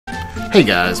Hey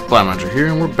guys, Blackmagic here,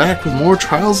 and we're back with more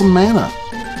Trials of Mana.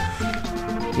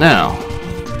 Now,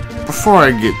 before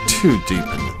I get too deep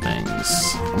into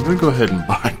things, I'm going to go ahead and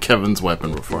buy Kevin's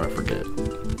weapon before I forget.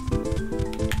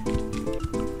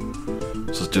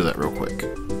 So let's do that real quick.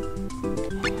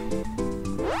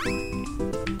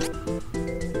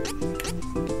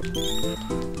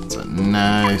 It's a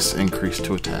nice increase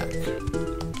to attack.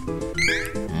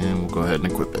 And we'll go ahead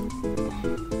and equip it.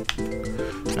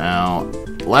 Now,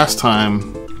 last time,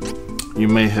 you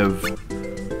may have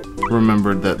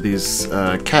remembered that these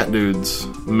cat dudes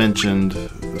mentioned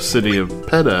the city of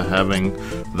Peta having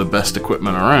the best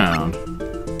equipment around.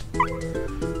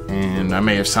 And I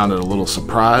may have sounded a little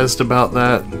surprised about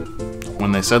that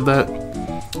when they said that.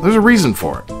 There's a reason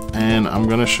for it, and I'm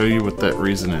going to show you what that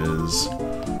reason is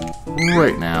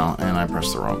right now. And I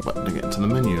pressed the wrong button to get into the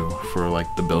menu for like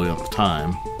the billionth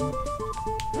time.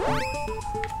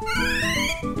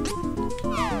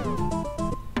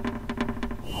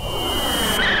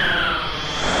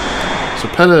 So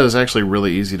Peta is actually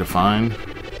really easy to find.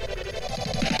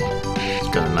 It's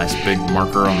got a nice big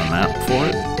marker on the map for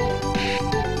it.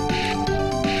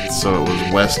 So it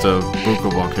was west of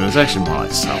Benevodon. It's actually more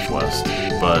like southwest.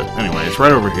 But anyway, it's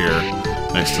right over here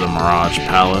next to the Mirage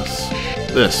Palace.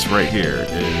 This right here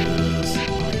is...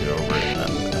 Let me get over it.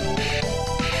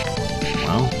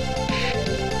 Well,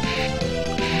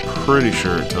 I'm pretty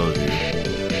sure it tells you.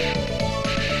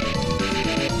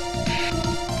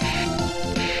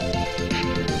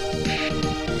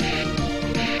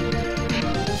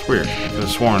 Weird. I could have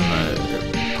sworn that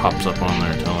it pops up on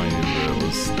there telling you that it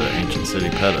was the ancient city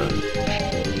Peta.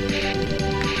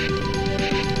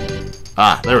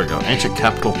 Ah, there we go. Ancient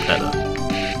capital Peta.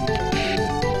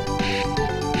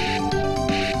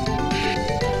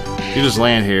 You just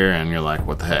land here and you're like,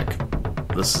 what the heck?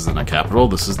 This isn't a capital,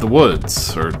 this is the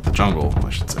woods, or the jungle,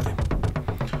 I should say.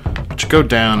 But you go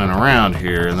down and around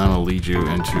here and that'll lead you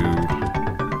into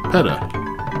Peta.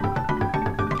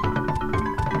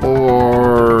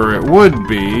 Or it would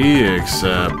be,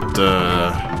 except, you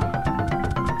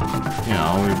know,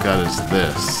 all we've got is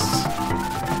this.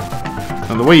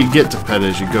 Now the way you get to Peta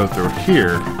is you go through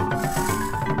here.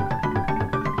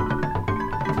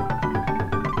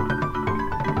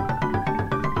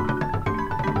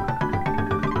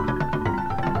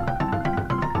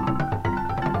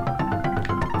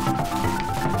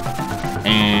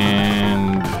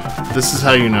 And this is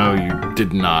how you know you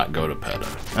did not go to Peta.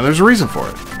 And there's a reason for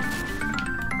it.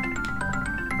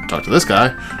 Talk to this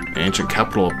guy, the ancient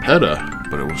capital of Peta,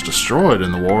 but it was destroyed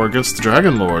in the war against the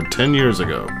Dragon Lord 10 years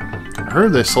ago. I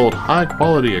heard they sold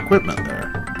high-quality equipment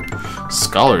there.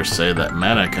 Scholars say that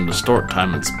mana can distort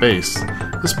time and space.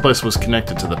 This place was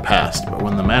connected to the past, but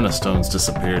when the mana stones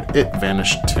disappeared, it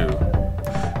vanished too.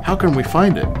 How can we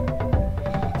find it?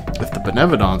 If the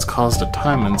Benevodons caused a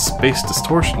time and space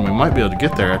distortion, we might be able to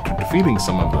get there after defeating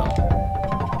some of them.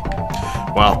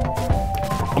 Well,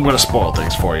 I'm going to spoil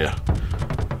things for you.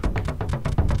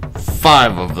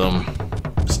 5 of them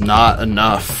is not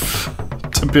enough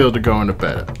to be able to go into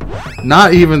Peta.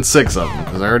 Not even 6 of them,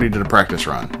 because I already did a practice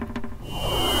run.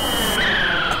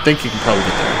 I think you can probably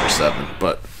get there after 7,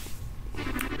 but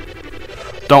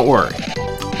don't worry.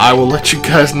 I will let you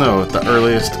guys know at the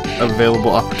earliest available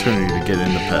opportunity to get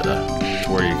into Peta, to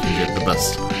where you can get the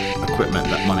best equipment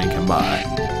that money can buy.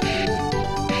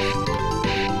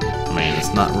 I mean,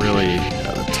 it's not really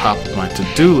at the top of my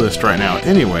to-do list right now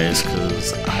anyways,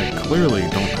 because I clearly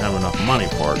don't have enough money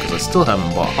for it, because I still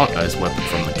haven't bought Hawkeye's weapon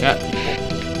from the cat people.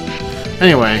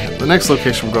 Anyway, the next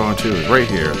location we're going to is right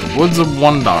here, the Woods of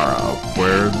Wandara,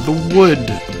 where the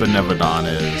wood Benevodon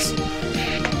is.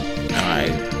 And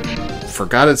I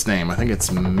forgot its name. I think it's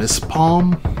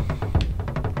Mispolm?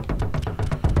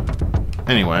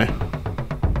 Anyway.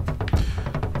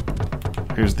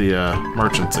 Here's the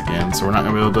merchants again, so we're not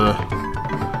going to be able to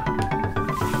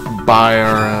buy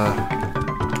our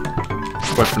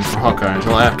weapon for Hawkeye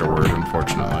until afterward,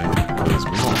 unfortunately, because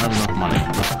we don't have enough money.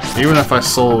 Even if I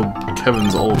sold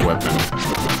Kevin's old weapon,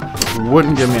 it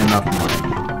wouldn't give me enough money.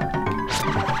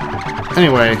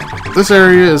 Anyway, this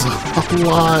area is a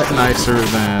lot nicer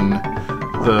than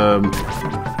the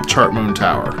Chart Moon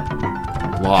Tower.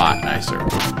 A lot nicer.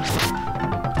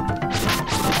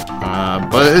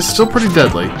 But it's still pretty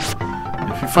deadly.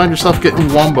 If you find yourself getting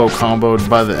wombo comboed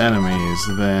by the enemies,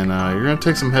 then you're going to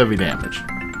take some heavy damage.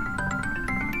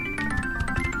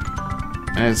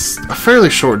 And it's a fairly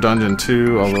short dungeon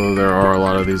too, although there are a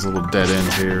lot of these little dead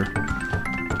ends here.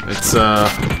 It's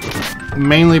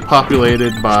mainly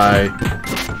populated by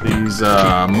these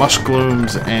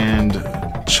mushglooms and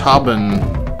Chaban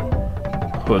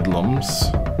hoodlums.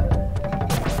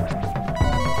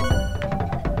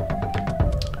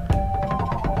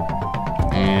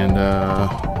 And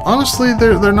honestly,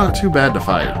 they're not too bad to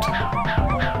fight.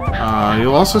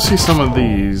 You'll also see some of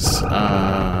these.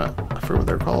 I forget what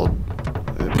they're called.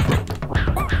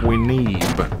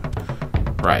 Quinebe,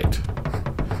 right?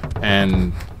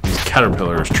 And these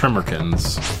caterpillars,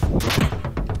 Trimmerkins.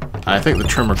 I think the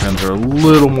Trimmerkins are a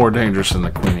little more dangerous than the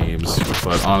Quinebes,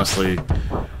 but honestly,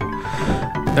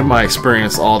 in my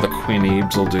experience, all the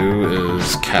Quinebes will do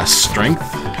is cast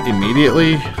Strength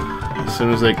immediately as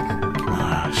soon as they.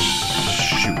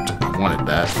 Shoot, I wanted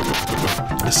that.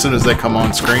 As soon as they come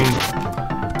on screen,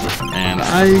 and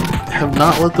I have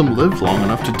not let them live long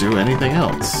enough to do anything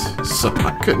else, so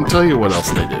I couldn't tell you what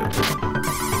else they do.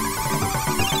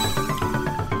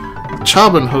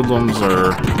 Chobbin hoodlums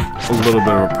are a little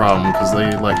bit of a problem because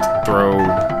they like to throw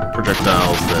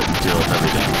projectiles that deal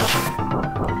heavy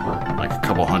damage, like a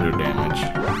couple hundred damage.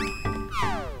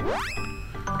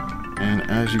 And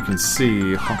as you can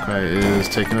see, Hawkeye is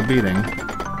taking a beating,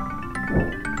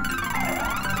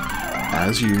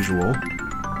 as usual.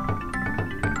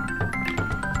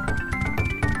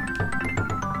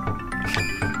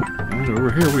 And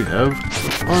over here we have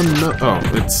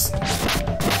it's.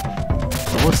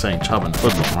 I was saying Chobbin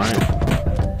Hoodlum, right?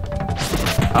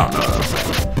 I don't know what I was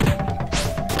saying.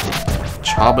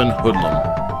 Chobbin Hoodlum.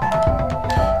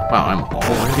 Wow, I'm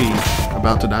already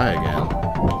about to die again.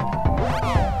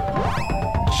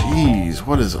 Jeez,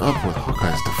 what is up with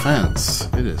Hawkeye's defense?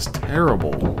 It is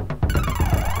terrible.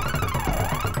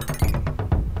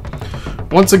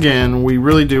 Once again, we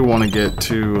really do want to get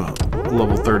to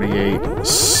level 38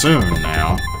 soon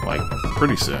now. Like,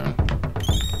 pretty soon.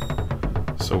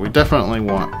 So we definitely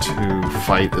want to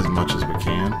fight as much as we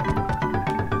can.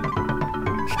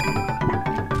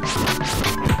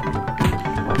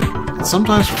 And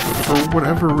sometimes, for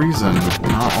whatever reason,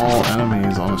 not all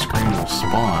enemies on the screen will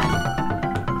spawn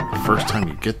the first time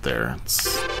you get there.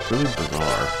 It's really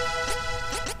bizarre.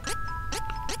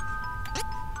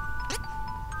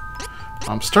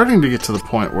 I'm starting to get to the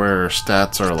point where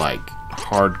stats are like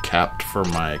hard capped for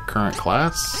my current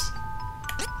class.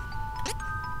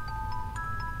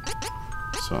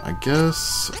 So I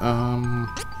guess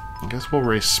we'll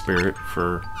raise Spirit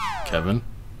for Kevin.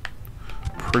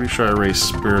 Pretty sure I raised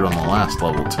Spirit on the last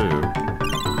level too.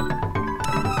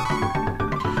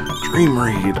 Dream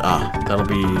Read, that'll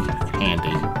be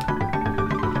handy.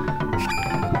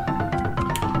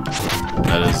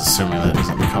 That is assuming that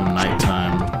doesn't become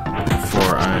nighttime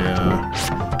before I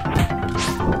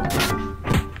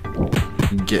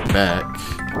get back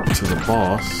to the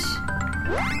boss.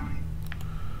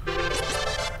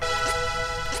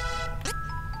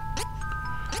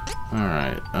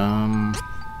 Alright,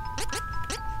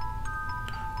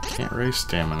 can't raise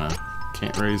stamina,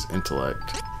 can't raise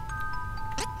intellect.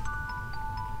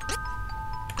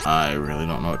 I really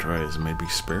don't know what to raise. Maybe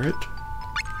spirit?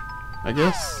 I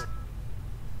guess?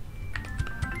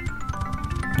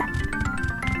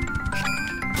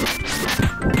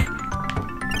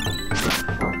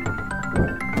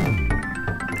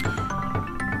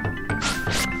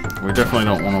 We definitely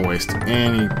don't want to waste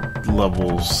any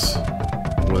levels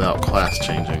without class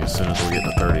changing as soon as we get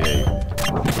to 38.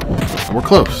 And we're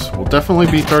close. We'll definitely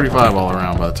be 35 all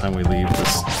around by the time we leave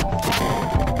this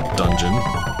dungeon.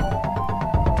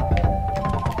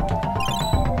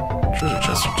 Treasure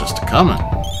chests are just a-coming.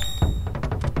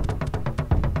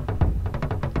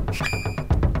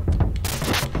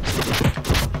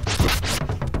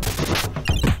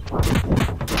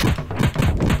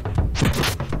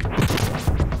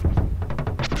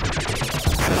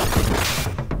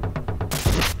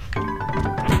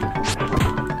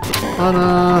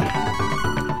 But,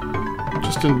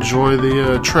 just enjoy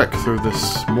the trek through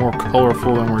this more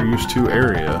colorful than we're used to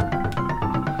area.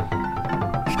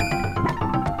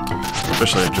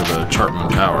 Especially after the Chartman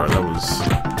Tower, that was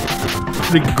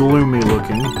pretty gloomy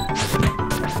looking.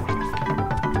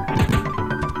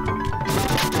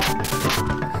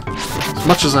 As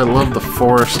much as I love the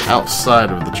forest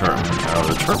outside of the Chartman Tower,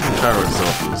 the Chartman Tower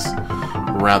itself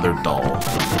is rather dull.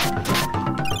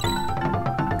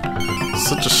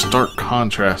 Such a stark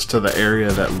contrast to the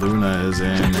area that Luna is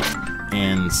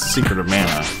in Secret of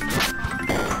Mana.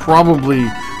 Probably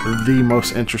the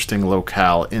most interesting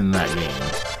locale in that game.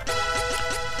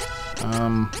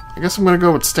 I guess I'm gonna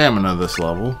go with stamina this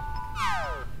level,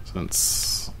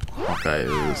 since Hawkeye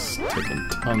is taking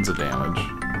tons of damage.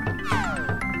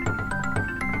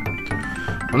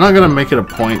 I'm not gonna make it a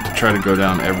point to try to go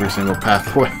down every single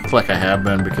pathway like I have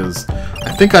been, because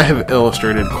I think I have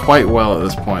illustrated quite well at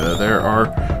this point that there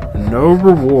are no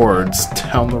rewards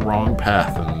down the wrong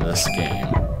path in this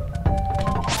game.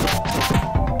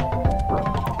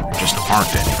 There just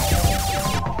aren't any.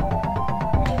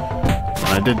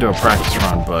 I did do a practice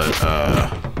run, but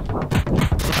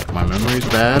my memory's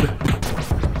bad,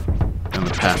 and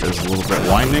the path is a little bit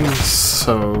winding,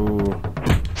 so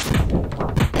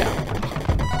yeah.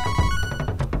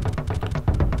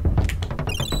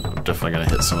 I'm definitely gonna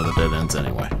hit some of the dead ends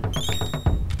anyway.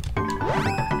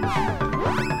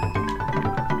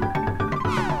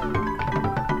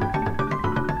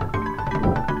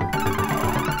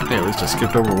 Hey, at least I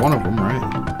skipped over one of them, right?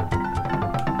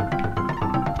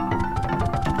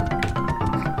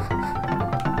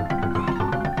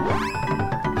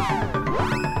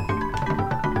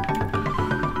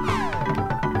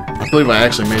 I believe I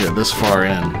actually made it this far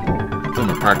in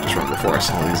the practice run before I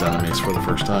saw these enemies for the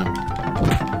first time.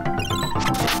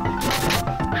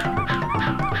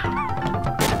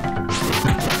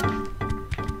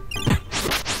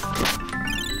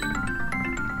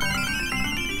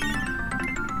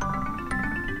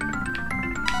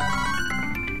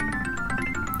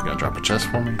 You gonna drop a chest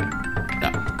for me?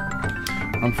 No.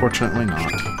 Unfortunately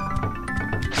not.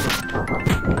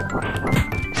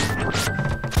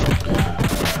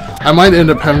 I might end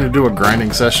up having to do a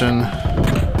grinding session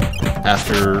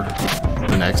after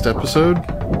the next episode,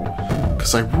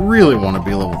 because I really want to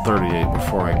be level 38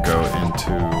 before I go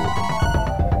into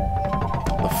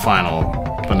the final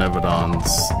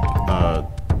Benevodon's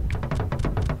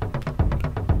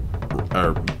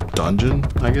dungeon,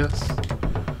 I guess.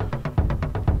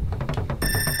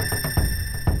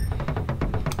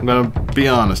 I'm gonna be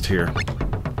honest here.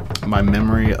 My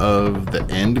memory of the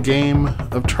end game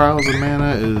of Trials of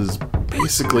Mana is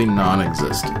basically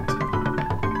non-existent.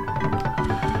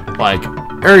 Like,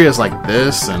 areas like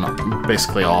this and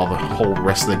basically all the whole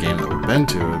rest of the game that we've been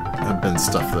to have been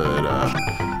stuff that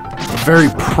very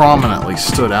prominently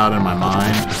stood out in my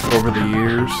mind over the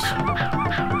years.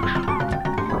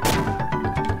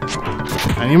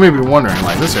 And you may be wondering,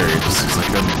 like, this area just is like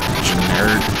a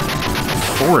generic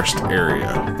forest area.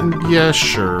 And yeah,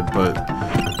 sure, but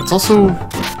it's also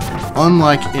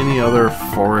unlike any other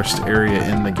forest area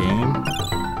in the game.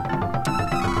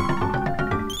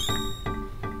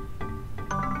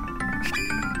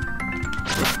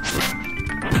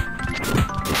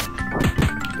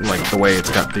 Like the way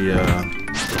it's got the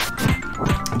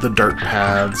dirt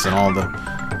paths and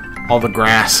all the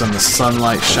grass and the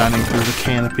sunlight shining through the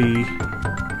canopy.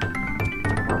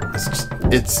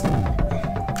 It's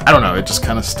I don't know, it just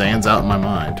kind of stands out in my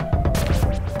mind.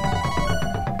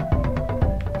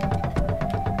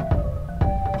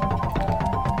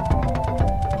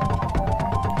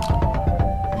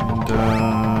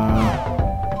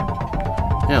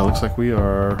 Yeah, it looks like we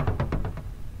are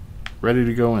ready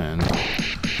to go in.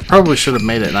 Probably should have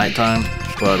made it nighttime,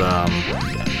 but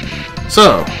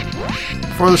so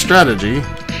for the strategy,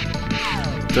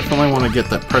 definitely want to get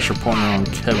that pressure pointer on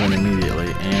Kevin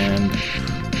immediately. And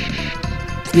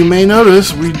you may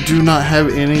notice we do not have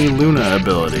any Luna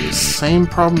abilities. Same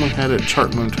problem we had at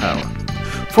Chart Moon Tower.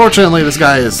 Fortunately, this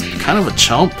guy is kind of a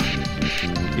chump,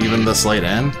 even this late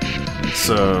in.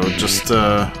 So just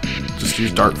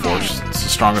use Dark Force. It's the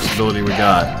strongest ability we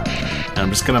got. And I'm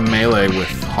just gonna melee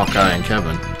with Hawkeye and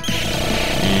Kevin.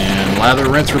 And lather,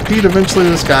 rinse, repeat. Eventually,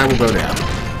 this guy will go down.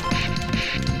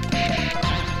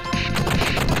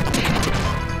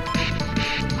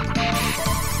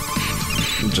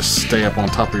 And just stay up on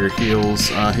top of your heels.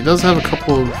 He does have a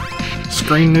couple of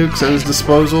screen nukes at his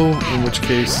disposal, in which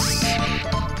case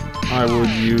I would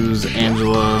use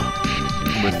Angela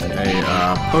with a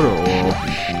Poto Oil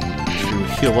to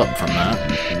heal up from that.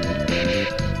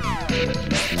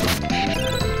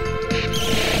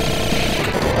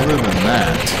 Other than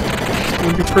that, it's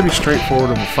going to be pretty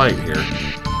straightforward of a fight here.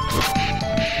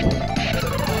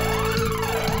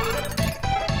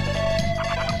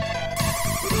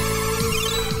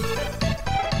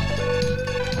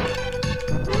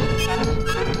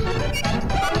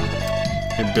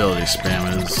 Ability spam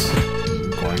is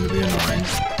going to be annoying.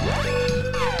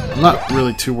 I'm not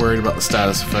really too worried about the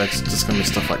status effects. It's just going to be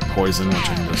stuff like poison, which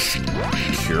I can just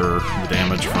cure the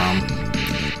damage from.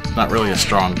 It's not really a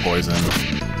strong poison.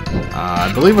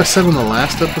 I believe I said in the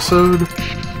last episode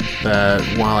that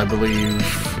while I believe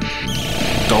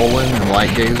Dolan and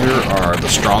Light Gazer are the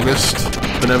strongest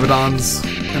Benevodons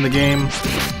in the game,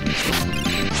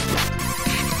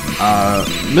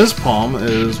 Mispolm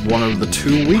is one of the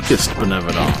two weakest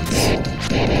Benevodons,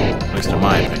 at least in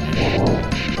my opinion.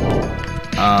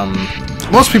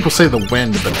 Most people say the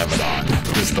Wind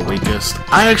Benevodon is the weakest.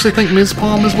 I actually think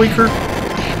Mispolm is weaker.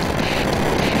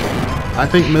 I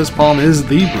think Mispolm is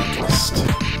the weakest.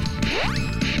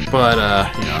 But,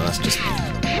 you know, that's just me.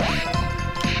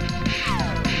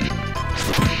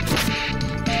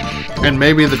 And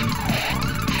maybe the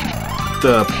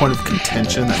the point of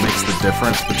contention that makes the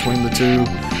difference between the two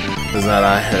is that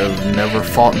I have never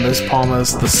fought Mispolm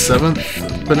as the 7th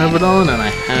Benevodon, and I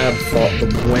have fought the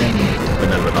Wind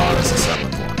Benevodon as the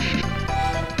 7th one.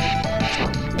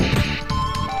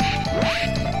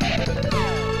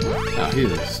 Now he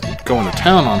is going to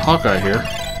town on Hawkeye here.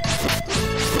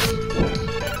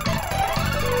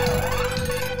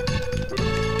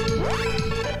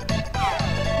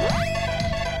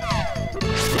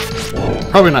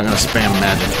 Probably not going to spam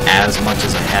magic as much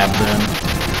as I have been.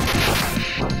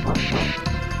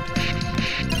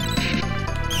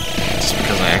 Just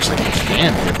because I actually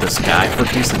can hit this guy for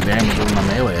decent damage with my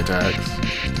melee attacks.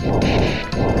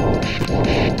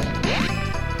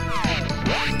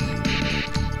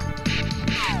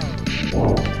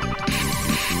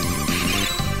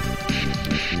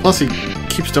 Plus he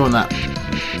keeps doing that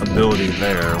ability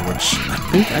there, which I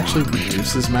think actually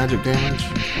reduces magic damage.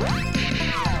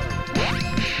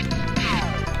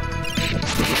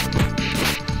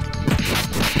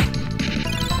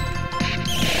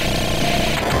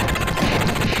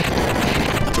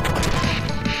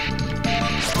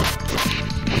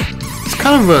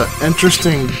 Kind of an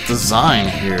interesting design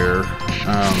here.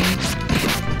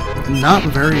 Not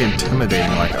very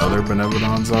intimidating like other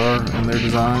Benevodons are in their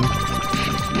design.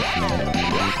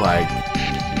 Like,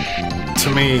 to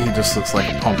me, he just looks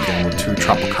like a pumpkin with 2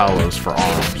 Tropicalos for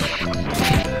arms.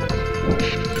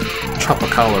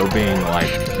 Tropicalo being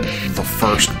like the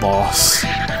first boss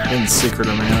in Secret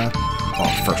of Mana.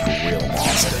 Well, first real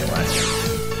boss anyway.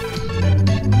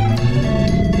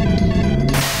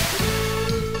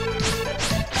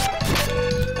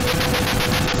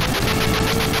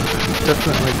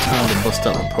 Definitely time to bust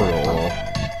out the Proto Oil.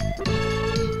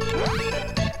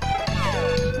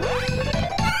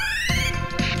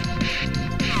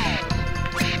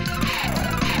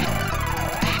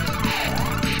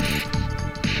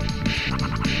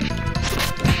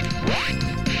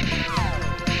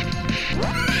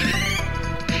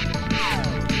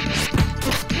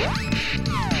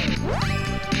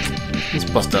 Let's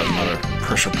bust out another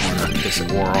pressure pointer in case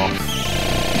it wore off.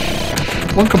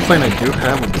 One complaint I do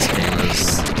have with this game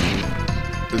is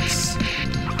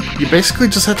you basically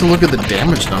just have to look at the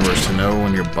damage numbers to know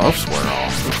when your buffs wear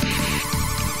off.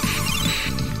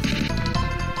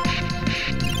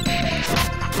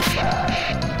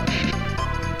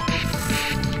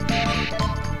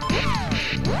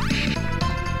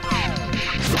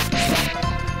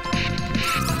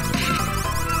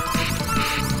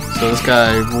 So this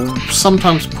guy will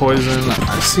sometimes poison.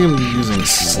 I see him using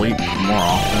sleep more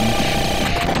often.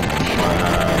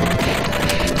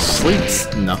 Sleep's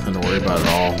nothing to worry about at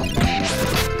all.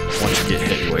 Once you get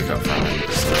hit, you wake up from it.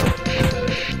 So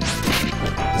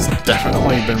it's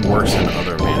definitely been worse in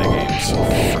other mana games,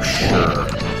 for sure.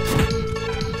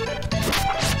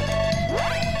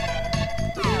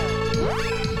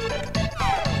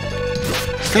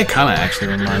 This guy kind of actually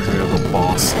reminds me of a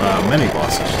boss,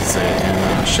 mini-boss, I should say,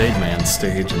 in Shade Man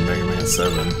stage in Mega Man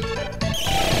 7.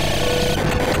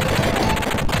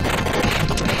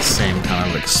 Same kind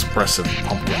of expressive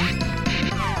pumpkin.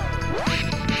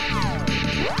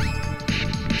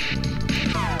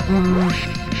 I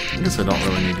guess I don't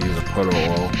really need to use a Proto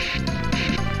Oil.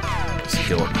 Just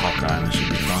heal up Hawkeye and it should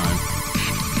be fine.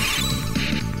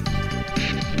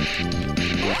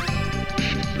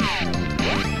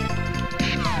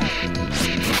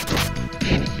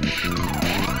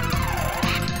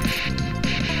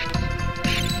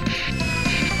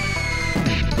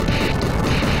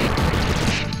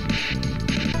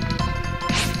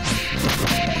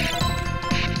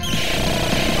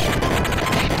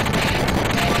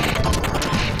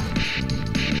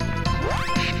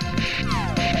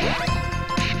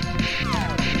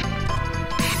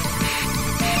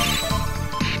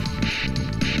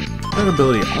 That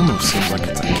ability almost seems like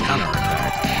it's a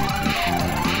counterattack.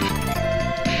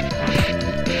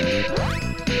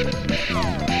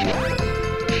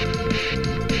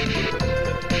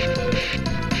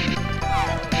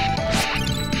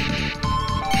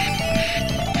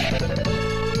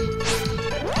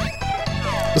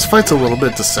 This fight's a little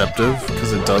bit deceptive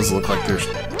because it does look like there's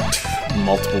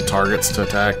multiple targets to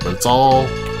attack, but it's all...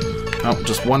 oh,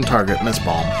 just one target,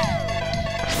 Mispolm.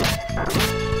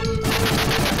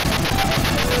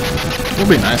 It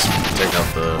would be nice if we could take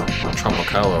out the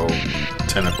Tropicalo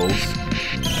tentacles.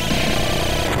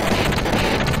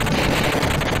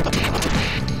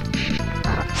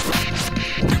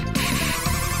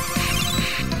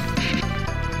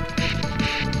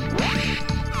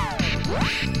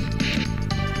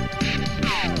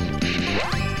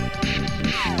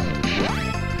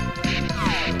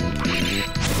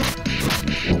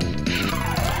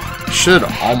 should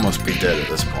almost be dead at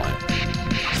this point.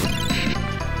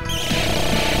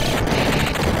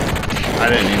 I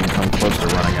didn't even come close to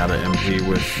running out of MP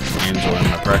with Angela in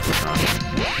my practice run.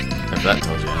 If that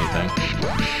tells you anything.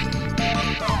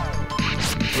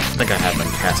 I think I have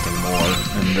been casting more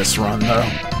in this run, though.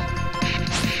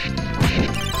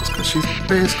 Just because she's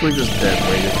basically just dead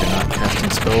weight if you're not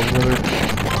casting spells with her.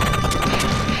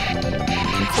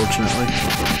 Unfortunately.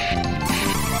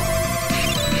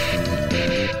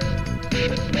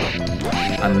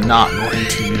 I'm not going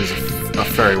to use a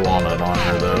fairy walnut on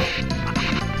her, though.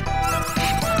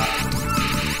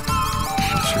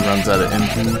 If she runs out of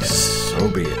MP, so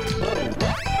be it.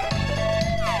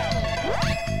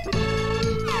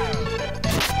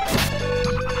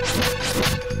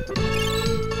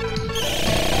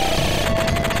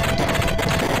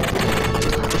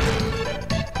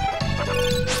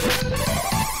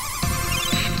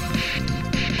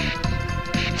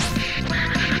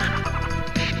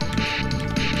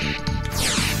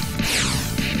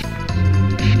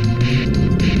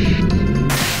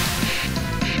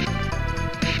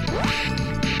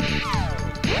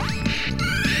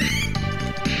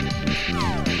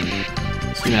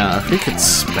 Yeah, if he could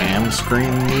spam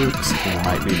screen nukes, it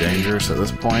might be dangerous at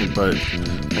this point, but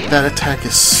that attack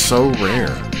is so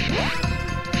rare.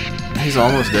 He's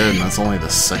almost dead, and that's only the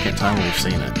second time we've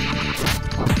seen it.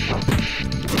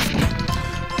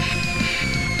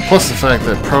 Plus the fact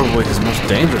that probably his most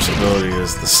dangerous ability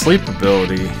is the sleep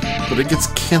ability, but it gets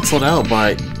cancelled out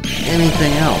by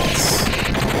anything else.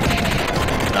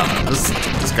 No,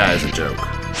 this guy is a joke.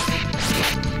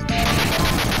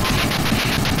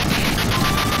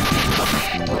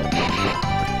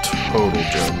 Total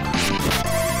joke.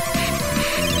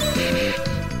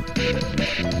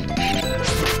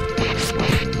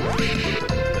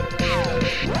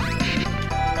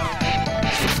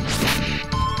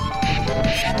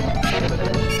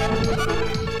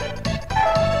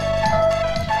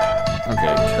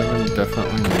 Okay, Kevin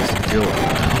definitely needs to heal up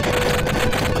now.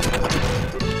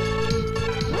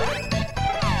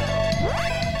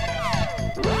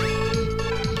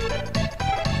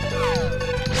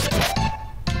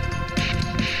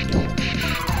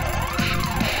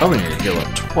 Probably need to heal up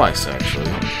twice, actually.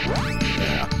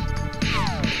 Yeah.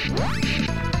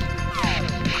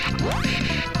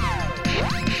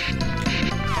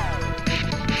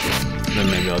 Then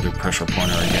maybe I'll do pressure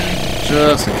pointer again,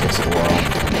 just in case it will.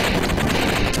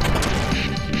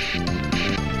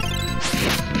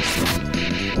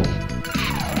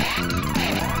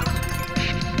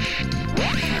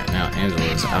 Alright, now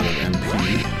Angela's out of MP,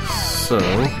 so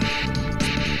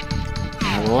I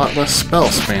have a lot less spell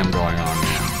spam going on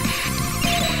now.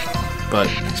 But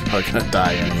he's probably gonna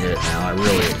die any hit now, I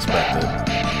really expect it.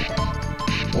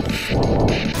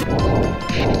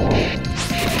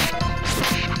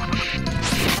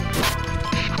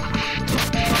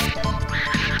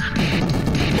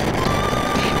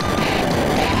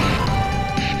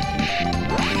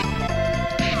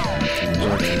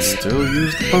 Angela can still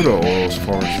use the photo oils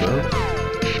for us though.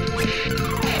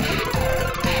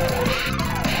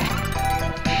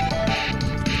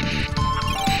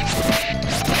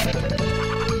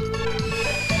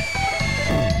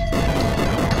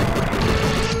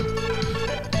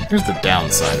 Here's the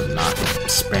downside of not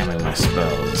spamming my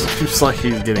spells. It seems like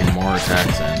he's getting more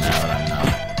attacks in now that I'm not.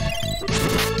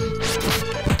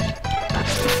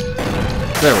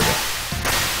 There we go.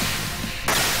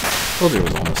 Told you it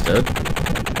was almost dead.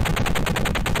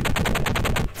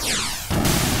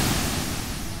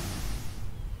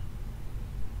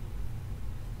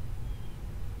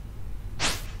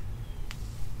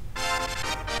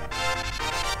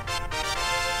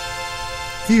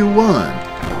 You won!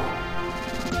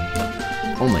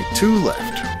 Only 2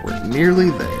 left. We're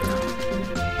nearly there.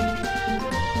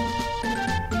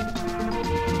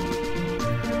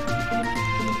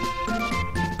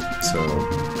 So,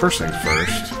 first things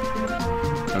first,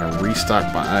 I'm gonna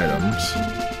restock my items,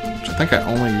 which I think I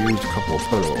only used a couple of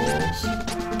photo oils.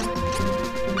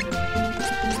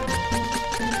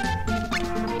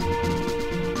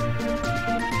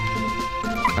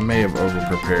 I may have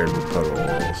over-prepared with photo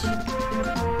oils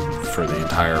for the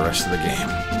entire rest of the game.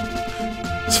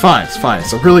 It's fine, it's fine.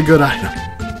 It's a really good item.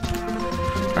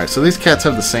 Alright, so these cats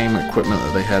have the same equipment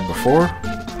that they had before.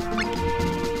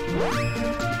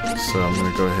 So I'm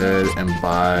going to go ahead and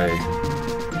buy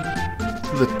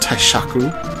the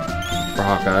Taishaku for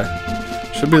Hawkeye.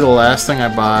 Should be the last thing I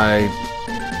buy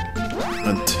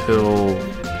until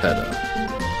PETA,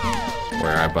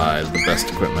 where I buy the best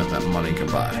equipment that money can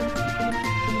buy.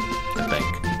 I think.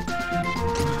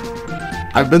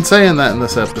 I've been saying that in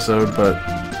this episode, but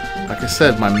Like I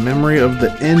said, my memory of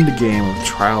the end game of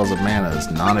Trials of Mana is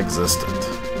non-existent.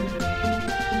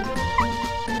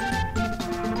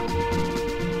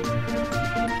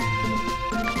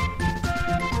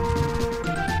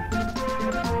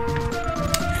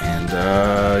 And,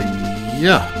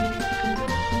 yeah.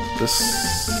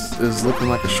 This is looking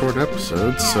like a short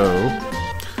episode, so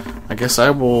I guess I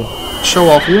will show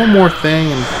off one more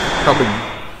thing and probably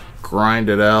grind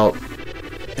it out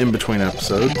in between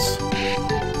episodes.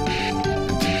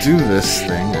 And to do this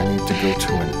thing, I need to go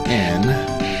to an inn.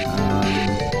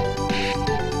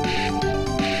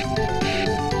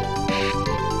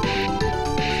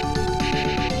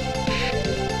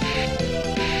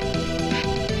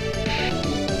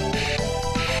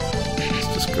 Let's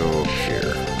just go up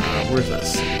here. Where's that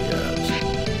city at?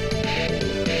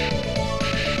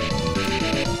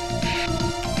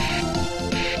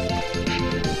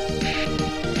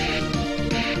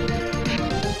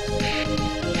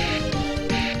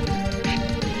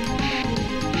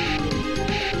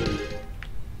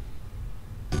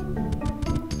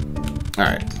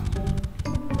 Alright.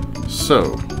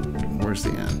 So, where's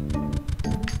the inn?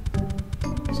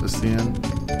 Is this the inn?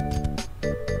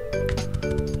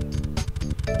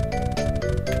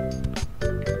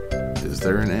 Is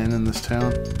there an inn in this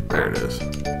town? There it is.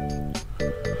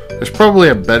 There's probably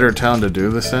a better town to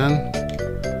do this in.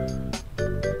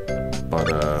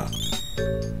 But,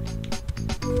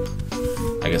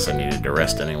 I guess I needed to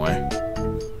rest anyway.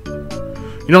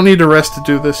 You don't need to rest to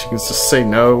do this. You can just say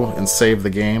no and save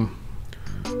the game.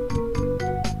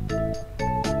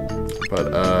 But,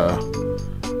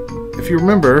 if you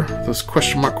remember those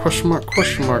question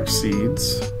mark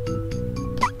seeds,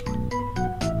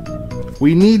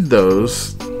 we need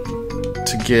those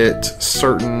to get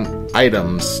certain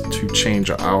items to change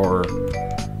our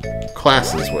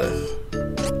classes with.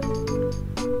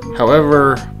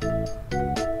 However,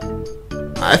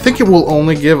 I think it will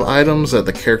only give items that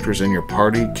the characters in your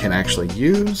party can actually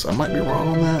use. I might be wrong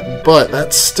on that, but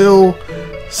that's still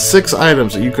 6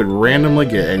 items that you could randomly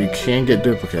get, and you can get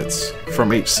duplicates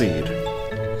from each seed.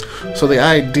 So the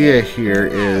idea here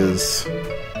is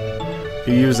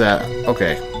you use that.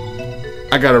 Okay,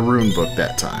 I got a rune book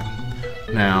that time.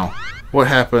 Now, what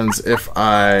happens if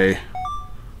I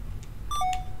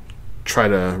try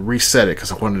to reset it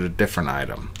because I wanted a different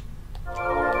item?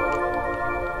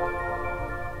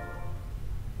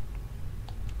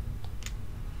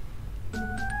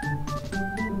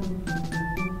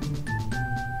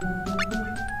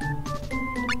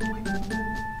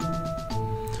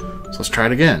 So let's try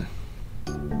it again.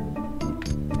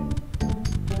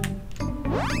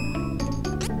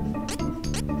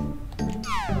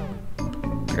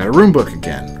 I got a rune book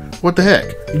again. What the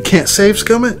heck? You can't save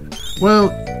scum it?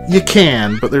 Well, you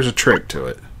can, but there's a trick to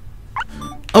it.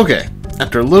 Okay,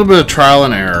 after a little bit of trial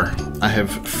and error, I have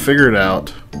figured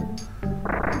out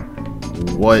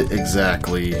what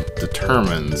exactly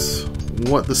determines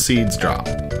what the seeds drop.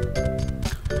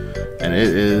 And it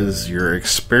is your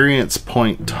experience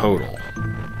point total.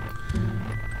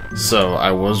 So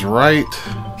I was right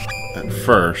at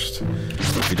first.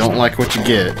 If you don't like what you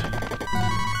get,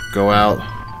 go out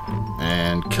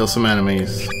and kill some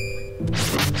enemies.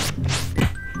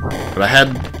 But I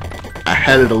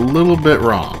had it a little bit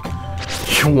wrong.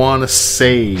 You want to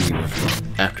save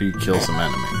after you kill some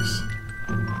enemies.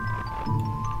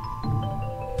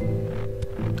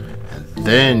 And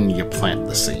then you plant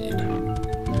the seed.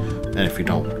 And if you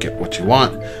don't get what you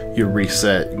want, you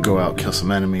reset, go out, kill some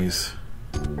enemies,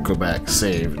 go back,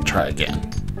 save, and try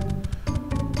again.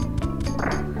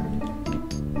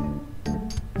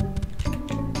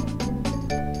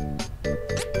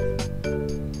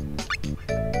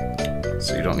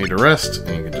 So you don't need to rest,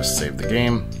 and you can just save the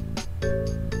game.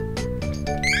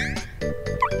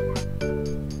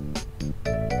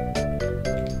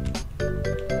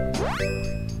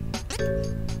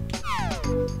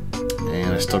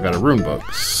 And I still got a rune book,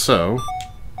 so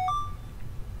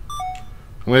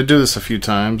I'm going to do this a few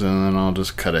times, and then I'll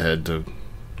just cut ahead to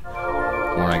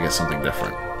when I get something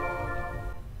different.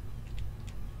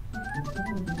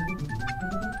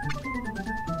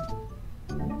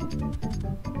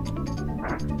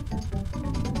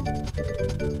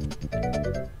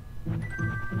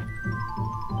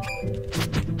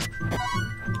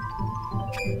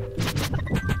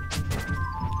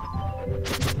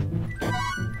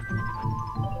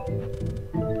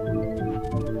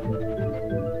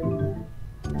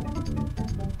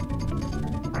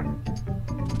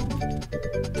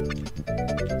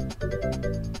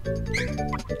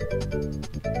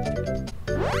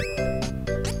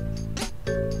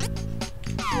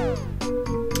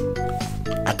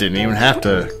 I didn't even have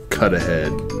to cut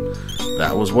ahead.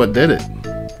 that was what did it.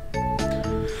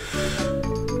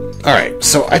 Alright,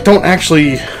 so I don't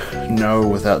actually know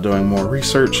without doing more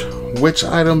research which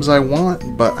items I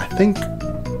want, but I think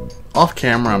off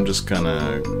camera I'm just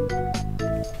gonna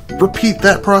repeat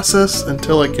that process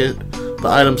until I get the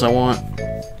items I want,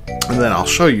 and then I'll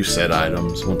show you said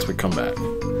items once we come back.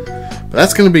 But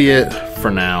that's gonna be it for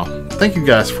now. Thank you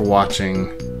guys for watching,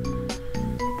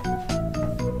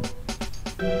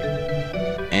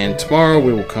 and tomorrow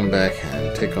we will come back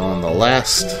and take on the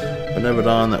last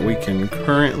Benevodon that we can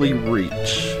currently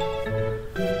reach,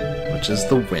 which is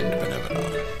the Wind Benevodon.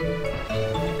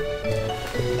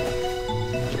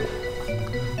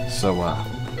 So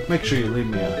make sure you leave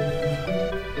me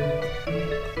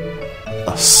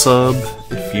a sub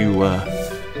if you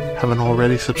haven't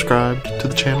already subscribed to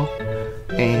the channel,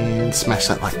 and smash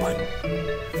that like button.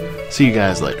 See you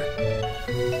guys later.